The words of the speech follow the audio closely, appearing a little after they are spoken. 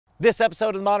This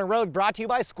episode of The Modern Rogue brought to you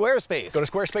by Squarespace. Go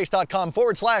to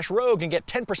squarespace.com/rogue and get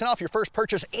 10% off your first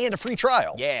purchase and a free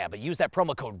trial. Yeah, but use that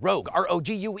promo code ROGUE,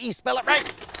 R-O-G-U-E, spell it right.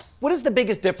 What is the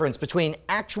biggest difference between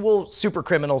actual super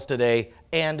criminals today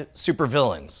and super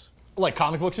villains? Like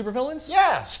comic book supervillains?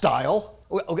 Yeah. Style.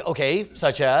 Okay,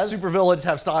 such as? Supervillains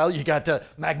have style. You got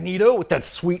Magneto with that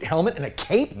sweet helmet and a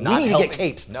cape. Not we need helmet. to get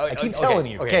capes. No, I keep telling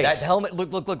you, okay, capes. that helmet,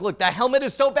 look. That helmet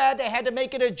is so bad they had to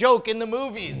make it a joke in the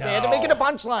movies. They had to make it a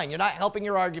punchline. You're not helping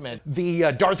your argument.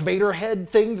 The Darth Vader head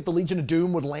thing that the Legion of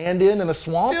Doom would land in a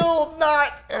swamp? Still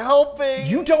not helping.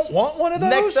 You don't want one of those?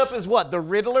 Next up is what? The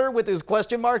Riddler with his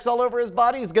question marks all over his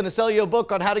body? He's gonna sell you a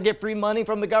book on how to get free money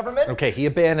from the government? Okay, he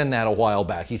abandoned that a while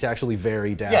back. He's actually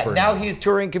very dapper. Yeah, now he's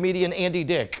touring comedian Andy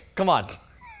Dick. Come on.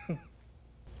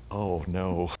 Oh,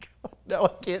 no. No, I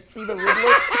can't see the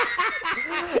Riddler.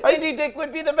 Andy Dick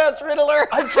would be the best Riddler.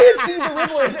 I can't see the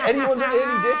Riddler as anyone but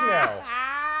Andy Dick now.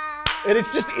 And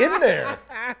it's just in there.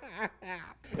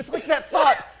 It's like that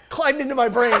thought climbed into my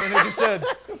brain and it just said,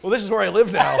 well, this is where I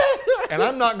live now, and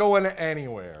I'm not going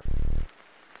anywhere.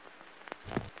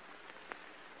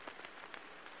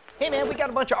 Hey man, we got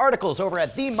a bunch of articles over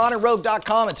at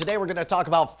themodernrogue.com, and today we're going to talk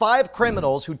about 5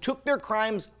 criminals who took their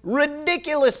crimes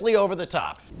ridiculously over the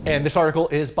top. And this article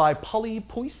is by Polly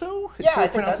Puiso? Yeah, I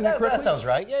think that sounds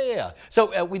right. Yeah.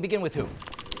 So we begin with who?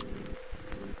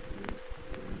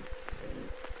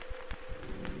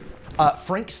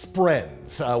 Frank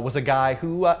Sprenz was a guy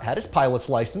who had his pilot's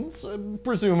license,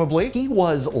 presumably. He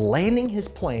was landing his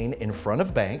plane in front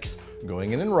of banks,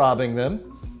 going in and robbing them,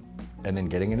 and then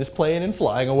getting in his plane and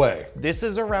flying away. This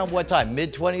is around what time?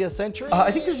 Mid-20th century?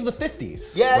 I think this is the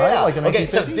 50s. Yeah, right? yeah. Like the Okay, 1950s?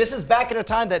 so this is back at a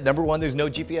time that, number one, there's no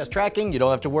GPS tracking. You don't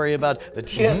have to worry about the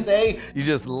TSA. You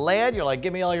just land, you're like,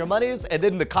 give me all your monies. And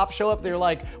then the cops show up, they're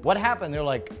like, what happened? They're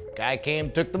like, guy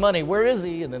came, took the money, where is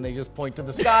he? And then they just point to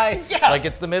the sky. Yeah. Like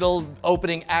it's the middle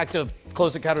opening act of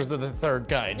Close Encounters of the Third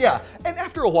Kind. Yeah, and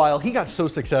after a while, he got so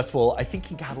successful, I think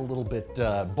he got a little bit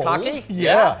bold. Cocky?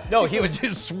 Yeah. No, he would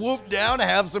just swoop down,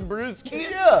 have some brewskis.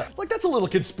 Yeah, it's like that's a little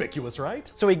conspicuous,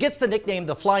 right? So he gets the nickname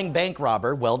the Flying Bank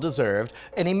Robber, well deserved,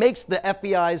 and he makes the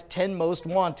FBI's 10 most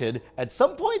wanted. At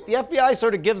some point, the FBI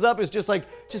sort of gives up, is just like,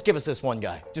 just give us this one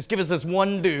guy. Just give us this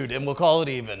one dude and we'll call it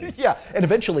even. Yeah, and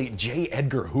eventually J.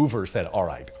 Edgar Hoover said, all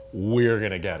right, we're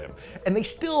gonna get him. And they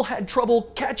still had trouble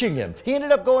catching him. He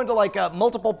ended up going to like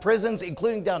multiple prisons,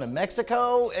 including down in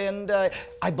Mexico, and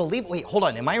I believe, wait, hold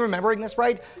on, am I remembering this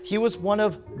right? He was one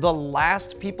of the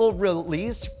last people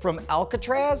released from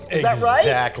Alcatraz, is that right?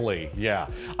 Exactly, yeah.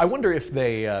 I wonder if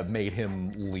they made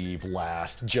him leave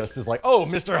last, just as like, oh,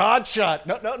 Mr. Hotshot.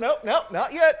 No,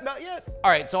 not yet.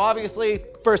 All right, so obviously,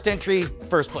 first entry,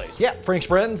 first place. Yeah, Frank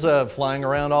Sprenz flying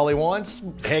around all he wants,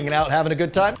 hanging out, having a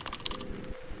good time.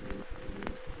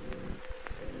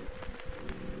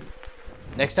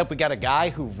 Next up, we got a guy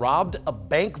who robbed a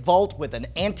bank vault with an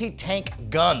anti-tank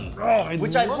gun.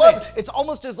 Which I loved. It's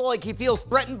almost as though like he feels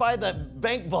threatened by the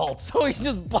bank vault, so he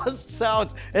just busts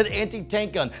out an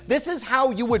anti-tank gun. This is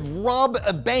how you would rob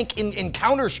a bank in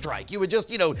Counter-Strike. You would just,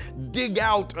 dig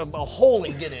out a hole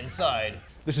and get inside.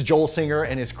 This is Joel Singer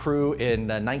and his crew in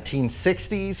the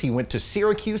 1960s. He went to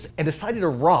Syracuse and decided to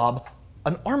rob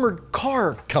an armored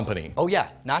car company. Oh yeah,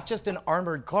 not just an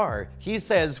armored car. He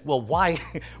says, well, why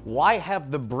have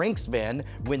the Brinks van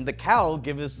when the cow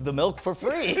gives us the milk for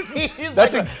free?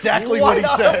 That's exactly what he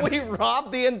said. Why not we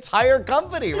robbed the entire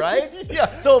company, right? Yeah.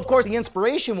 So of course the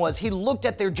inspiration was he looked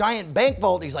at their giant bank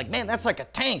vault. He's like, man, that's like a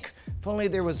tank. If only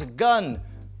there was a gun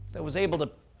that was able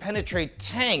to penetrate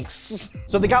tanks.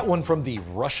 So they got one from the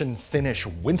Russian-Finnish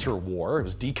Winter War. It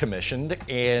was decommissioned,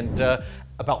 and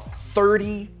about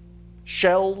 30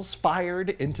 shells fired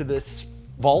into this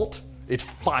vault. It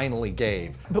finally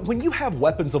gave. But when you have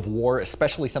weapons of war,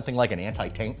 especially something like an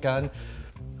anti-tank gun,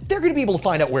 they're gonna be able to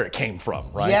find out where it came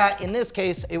from, right? Yeah, in this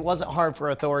case, it wasn't hard for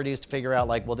authorities to figure out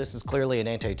like, well, this is clearly an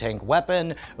anti-tank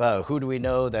weapon. Who do we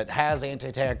know that has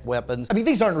anti-tank weapons? I mean,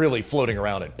 these aren't really floating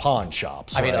around at pawn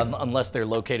shops. I mean, right? unless they're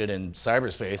located in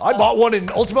cyberspace. I bought one in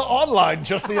Ultima Online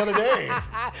just the other day.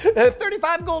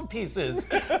 35 gold pieces.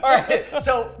 All right,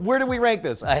 so where do we rank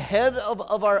this? Ahead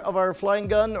of our flying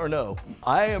gun or no?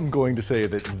 I am going to say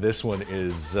that this one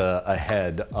is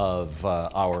ahead of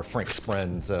our Frank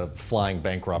Sprenz flying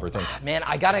bank robber thing. Man,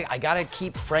 I gotta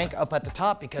keep Frank up at the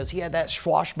top because he had that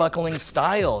swashbuckling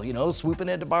style, swooping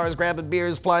into bars, grabbing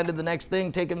beers, flying to the next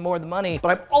thing, taking more of the money.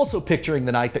 But I'm also picturing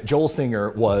the night that Joel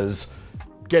Singer was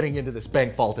getting into this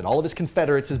bank vault and all of his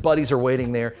Confederates, his buddies are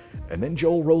waiting there, and then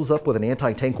Joel rolls up with an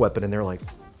anti-tank weapon and they're like,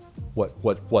 what?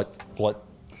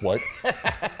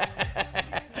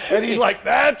 And he's like,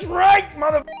 that's right,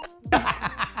 mother.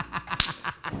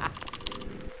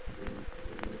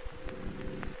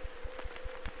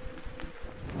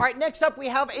 All right, next up we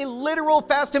have a literal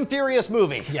Fast and Furious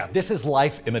movie. Yeah, this is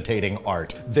life imitating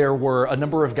art. There were a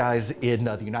number of guys in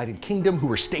the United Kingdom who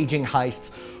were staging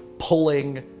heists,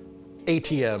 pulling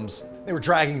ATMs. They were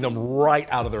dragging them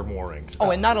right out of their moorings.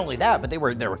 Oh, and not only that, but they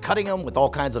were cutting them with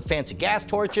all kinds of fancy gas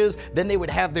torches. Then they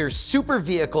would have their super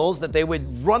vehicles that they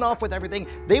would run off with everything.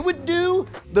 They would do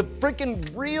the freaking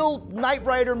real Knight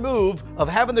Rider move of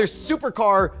having their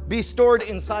supercar be stored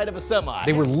inside of a semi.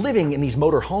 They were living in these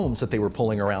motor homes that they were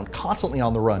pulling around, constantly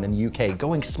on the run in the UK,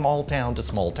 going small town to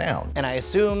small town. And I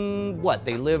assume, what,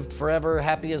 they lived forever,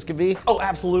 happy as could be? Oh,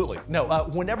 absolutely. No,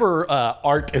 whenever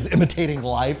art is imitating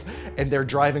life and they're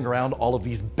driving around all of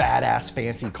these badass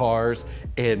fancy cars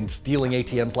and stealing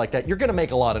ATMs like that, you're gonna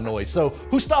make a lot of noise. So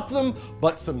who stopped them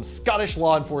but some Scottish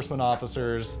law enforcement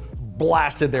officers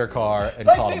blasted their car and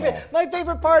caught them all. My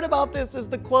favorite part about this is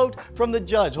the quote from the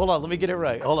judge. Hold on, let me get it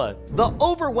right. Hold on. The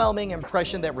overwhelming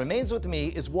impression that remains with me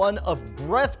is one of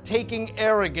breathtaking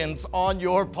arrogance on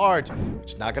your part,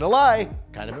 which, not gonna lie,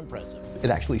 kind of impressive. It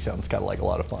actually sounds kind of like a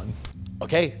lot of fun.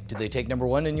 Okay, did they take number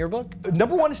one in your book?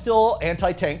 Number one is still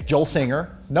Anti-Tank, Joel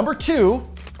Singer. Number two,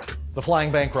 The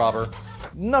Flying Bank Robber.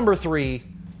 Number three,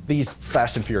 these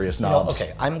Fast and Furious knobs.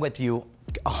 Okay, I'm with you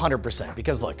 100%,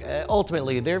 because look,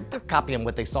 ultimately they're copying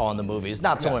what they saw in the movies.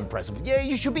 Not so impressive. Yeah,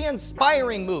 you should be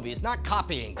inspiring movies, not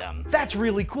copying them. That's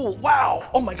really cool. Wow.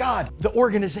 Oh my God. The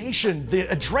organization, the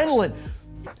adrenaline.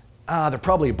 They're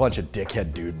probably a bunch of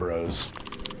dickhead dude bros.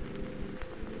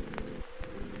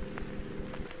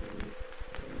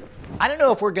 I don't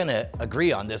know if we're gonna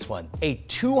agree on this one. A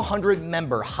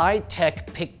 200-member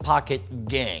high-tech pickpocket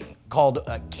gang called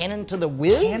Cannon to the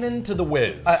Wiz? Cannon to the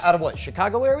Wiz. Out of what,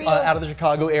 Chicago area? Out of the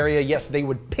Chicago area, yes, they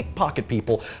would pickpocket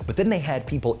people, but then they had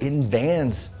people in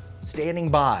vans standing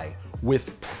by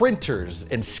with printers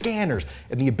and scanners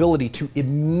and the ability to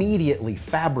immediately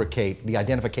fabricate the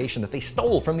identification that they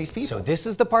stole from these people. So this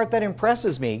is the part that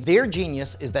impresses me. Their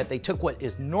genius is that they took what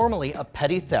is normally a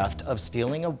petty theft of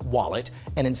stealing a wallet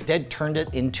and instead turned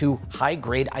it into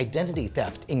high-grade identity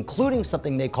theft, including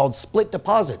something they called split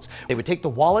deposits. They would take the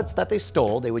wallets that they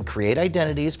stole, they would create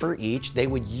identities for each, they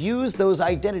would use those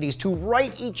identities to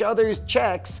write each other's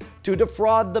checks to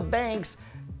defraud the banks.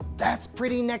 That's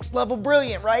pretty next level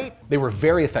brilliant, right? They were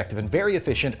very effective and very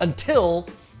efficient until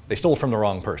they stole from the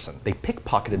wrong person. They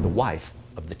pickpocketed the wife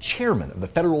of the chairman of the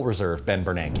Federal Reserve, Ben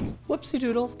Bernanke. Whoopsie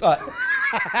doodle.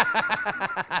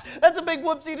 That's a big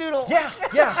whoopsie doodle.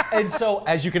 Yeah. And so,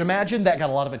 as you can imagine, that got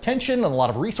a lot of attention and a lot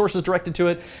of resources directed to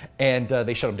it, and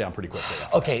they shut them down pretty quickly.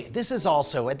 Okay, this is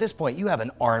also, at this point, you have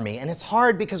an army, and it's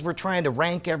hard because we're trying to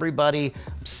rank everybody.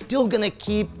 I'm still gonna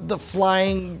keep the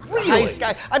flying heist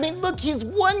guy. I mean, look, he's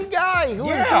one guy who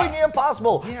is doing the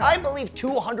impossible. Yeah. I believe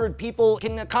 200 people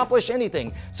can accomplish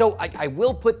anything. So I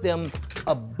will put them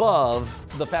above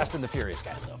the Fast and the Furious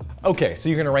guys, though. Okay, so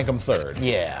you're gonna rank them third.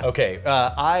 Yeah. Okay,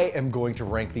 I am going to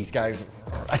rank these guys,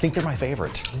 I think they're my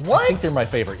favorite. What? I think they're my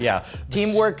favorite, yeah.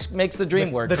 Teamwork makes the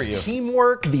dream work for you. The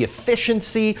teamwork, the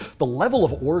efficiency, the level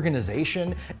of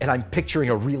organization, and I'm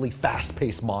picturing a really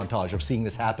fast-paced montage of seeing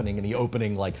this happening in the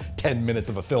opening, like, 10 minutes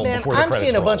of a film before the I'm credits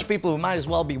seeing a roll. bunch of people who might as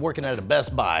well be working at a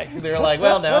Best Buy. They're like,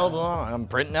 well, now I'm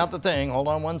printing out the thing. Hold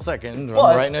on 1 second.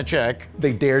 I'm writing a check.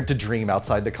 They dared to dream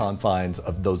outside the confines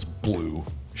of those blue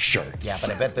shirts. Yeah,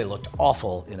 but I bet they looked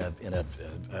awful in a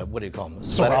what do you call them?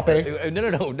 Serape?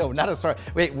 No, not a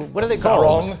scarf. Wait, what are they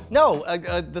sarong? called? No,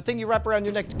 the thing you wrap around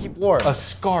your neck to keep warm. A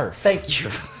scarf. Thank you.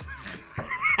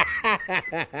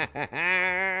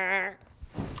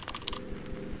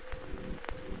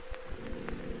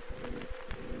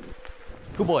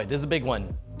 Good boy, this is a big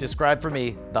one. Describe for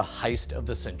me the heist of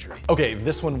the century. Okay,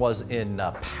 this one was in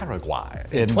Paraguay.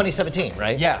 In 2017,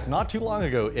 right? Yeah, not too long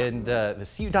ago in the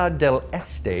Ciudad del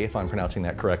Este, if I'm pronouncing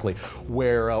that correctly,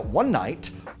 where one night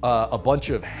a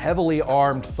bunch of heavily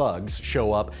armed thugs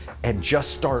show up and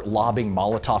just start lobbing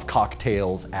Molotov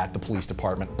cocktails at the police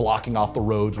department, blocking off the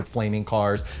roads with flaming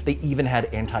cars. They even had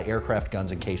anti-aircraft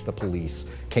guns in case the police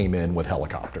came in with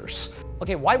helicopters.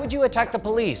 Okay, why would you attack the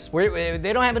police?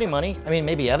 They don't have any money. I mean,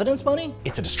 maybe evidence money?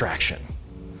 It's a distraction.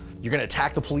 You're gonna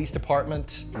attack the police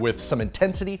department with some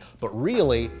intensity, but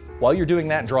really, while you're doing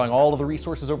that and drawing all of the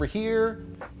resources over here,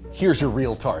 here's your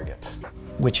real target.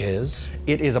 Which is?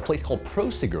 It is a place called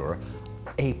Prosegur,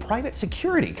 a private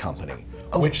security company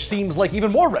which seems like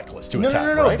even more reckless to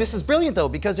attack, No. right? This is brilliant, though,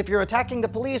 because if you're attacking the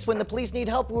police, when the police need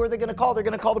help, who are they going to call? They're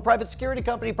going to call the private security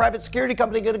company. Private security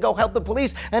company going to go help the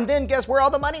police, and then guess where all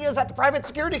the money is? At the private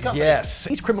security company. Yes.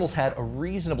 These criminals had a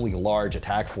reasonably large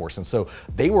attack force, and so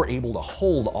they were able to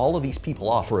hold all of these people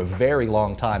off for a very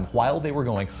long time while they were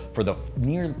going for the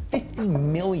near 50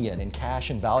 million in cash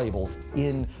and valuables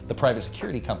in the private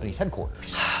security company's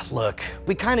headquarters. Look,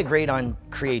 we kind of grade on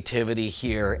creativity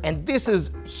here, and this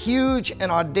is huge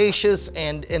and audacious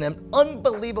and an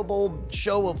unbelievable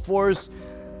show of force,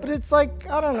 but it's like,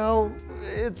 I don't know,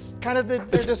 it's kind of they're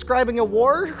describing a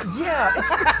war? Yeah,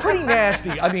 it's pretty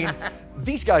nasty. I mean,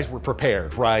 these guys were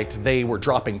prepared, right? They were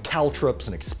dropping caltrops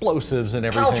and explosives and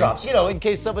everything. Caltrops, you know, in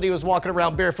case somebody was walking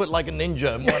around barefoot like a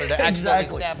ninja and wanted to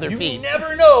accidentally stab their feet. You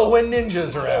never know when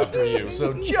ninjas are after you,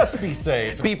 so just be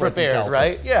safe. And be spread some prepared, caltrops.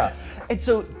 right? Yeah. And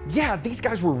so, yeah, these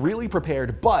guys were really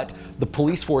prepared, but the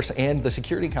police force and the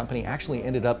security company actually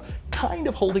ended up kind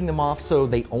of holding them off, so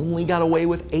they only got away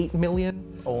with 8 million.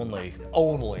 Only,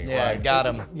 yeah, right? Got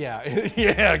him. Yeah,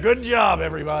 yeah, good job,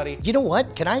 everybody. You know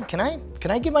what? Can I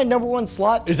give my #1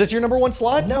 slot? Is this your #1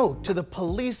 slot? No, to the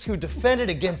police who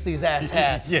defended against these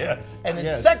asshats. Yes. And then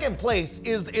yes. second place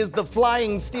is the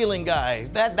flying, stealing guy.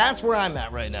 That's where I'm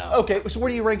at right now. Okay, so where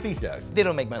do you rank these guys? They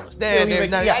don't make my list. They're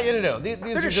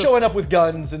just showing up with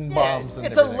guns and bombs and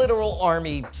it's everything. a literal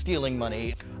army stealing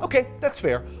money. Okay, that's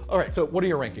fair. All right, so what are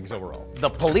your rankings overall? The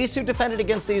police who defended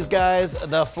against these guys,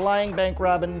 the flying bank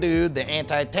robbing dude, the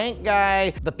anti-tank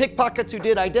guy, the pickpockets who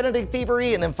did identity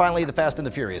thievery, and then finally the Fast and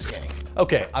the Furious gang.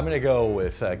 Okay, I'm gonna go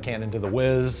with Cannon to the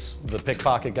Wiz, the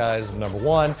pickpocket guys,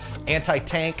 #1,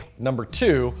 anti-tank,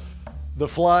 #2, the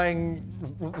flying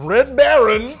Red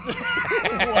Baron,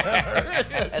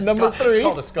 #3. It's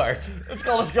called a scarf. It's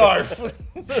called a scarf.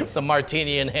 The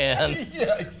martini in hand.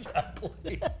 Yeah,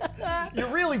 exactly. You're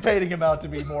really painting him out to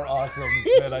be more awesome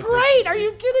It's than I great. Are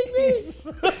you kidding me?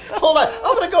 Hold on.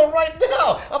 I'm going to go right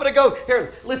now. I'm going to go.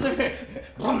 Here, listen.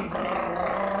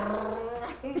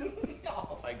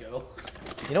 Off I go.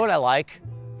 You know what I like?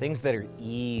 Things that are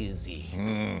easy.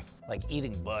 Like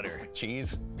eating butter.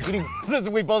 Cheese.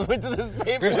 We both went to the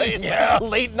same place. Yeah.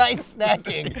 Late night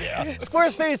snacking. Yeah.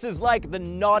 Squarespace is like the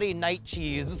naughty night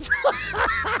cheese.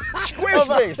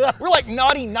 Squarespace. We're like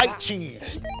naughty night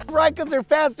cheese. Right, because they're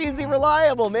fast, easy,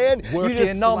 reliable, man.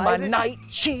 Working on my night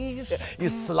cheese. You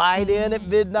slide in at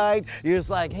midnight. You're just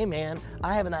like, hey, man,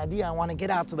 I have an idea. I want to get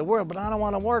out to the world, but I don't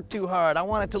want to work too hard. I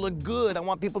want it to look good. I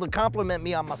want people to compliment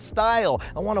me on my style.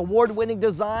 I want award-winning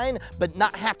design, but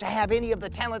not have to have any of the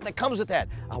talent that comes with that.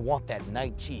 I want that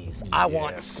night cheese. I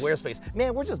want Squarespace.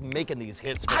 Man, we're just making these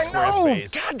hits for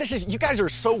Squarespace. God, you guys are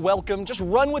so welcome. Just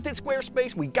run with it,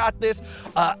 Squarespace. We got this.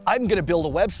 I'm gonna build a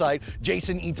website,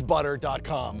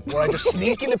 jasoneatsbutter.com, where I just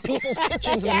sneak into people's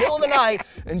kitchens in the middle of the night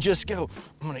and just go,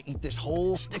 I'm gonna eat this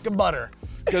whole stick of butter,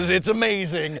 because it's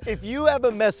amazing. If you have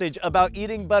a message about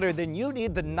eating butter, then you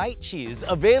need the night cheese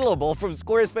available from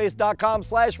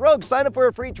squarespace.com/rogue. Sign up for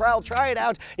a free trial, try it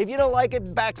out. If you don't like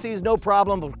it, backseas, no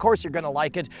problem. Of course you're gonna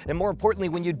like it. And more importantly,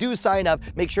 when you do sign up,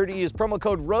 make sure to use promo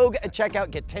code ROGUE at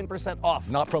checkout, get 10% off.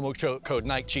 Not promo code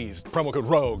night cheese, promo code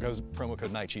rogue, because promo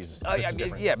code night cheese is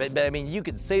different. Yeah, but I mean, you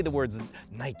can say the words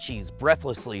night cheese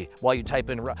breathlessly while you type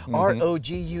in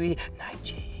R-O-G-U-E, night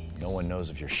cheese. No one knows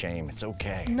of your shame. It's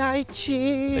okay. Night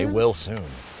cheese. They will soon.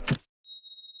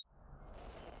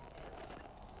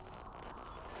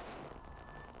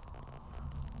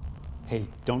 Hey,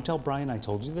 don't tell Brian I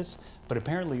told you this, but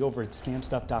apparently over at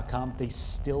scamstuff.com, they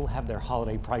still have their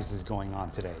holiday prices going on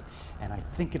today. And I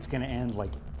think it's gonna end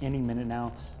like any minute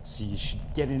now, so you should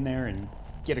get in there and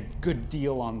get a good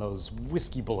deal on those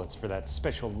whiskey bullets for that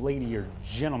special lady or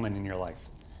gentleman in your life.